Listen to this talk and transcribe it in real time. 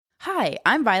Hi,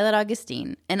 I'm Violet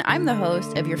Augustine, and I'm the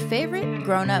host of your favorite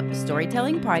grown-up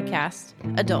storytelling podcast,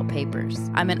 Adult Papers.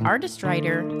 I'm an artist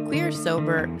writer, queer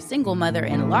sober, single mother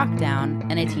in lockdown,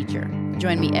 and a teacher.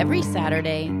 Join me every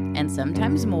Saturday, and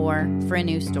sometimes more, for a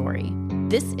new story.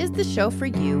 This is the show for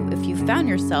you if you found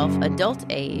yourself adult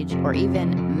age or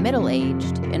even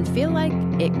middle-aged and feel like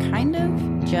it kind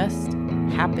of just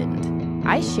happened.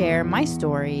 I share my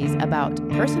stories about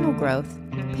personal growth,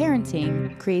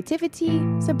 parenting, creativity,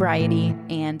 sobriety,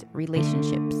 and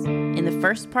relationships. In the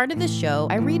first part of the show,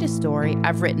 I read a story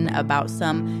I've written about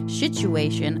some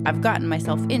situation I've gotten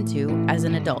myself into as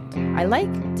an adult. I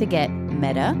like to get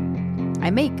meta,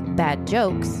 I make bad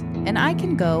jokes, and I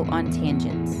can go on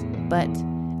tangents. But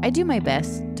I do my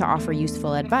best to offer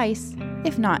useful advice,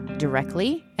 if not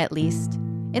directly, at least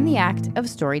in the act of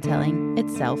storytelling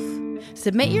itself.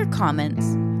 Submit your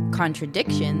comments,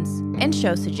 contradictions, and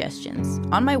show suggestions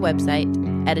on my website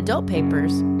at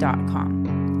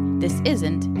adultpapers.com. This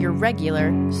isn't your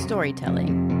regular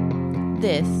storytelling.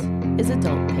 This is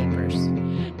Adult Papers.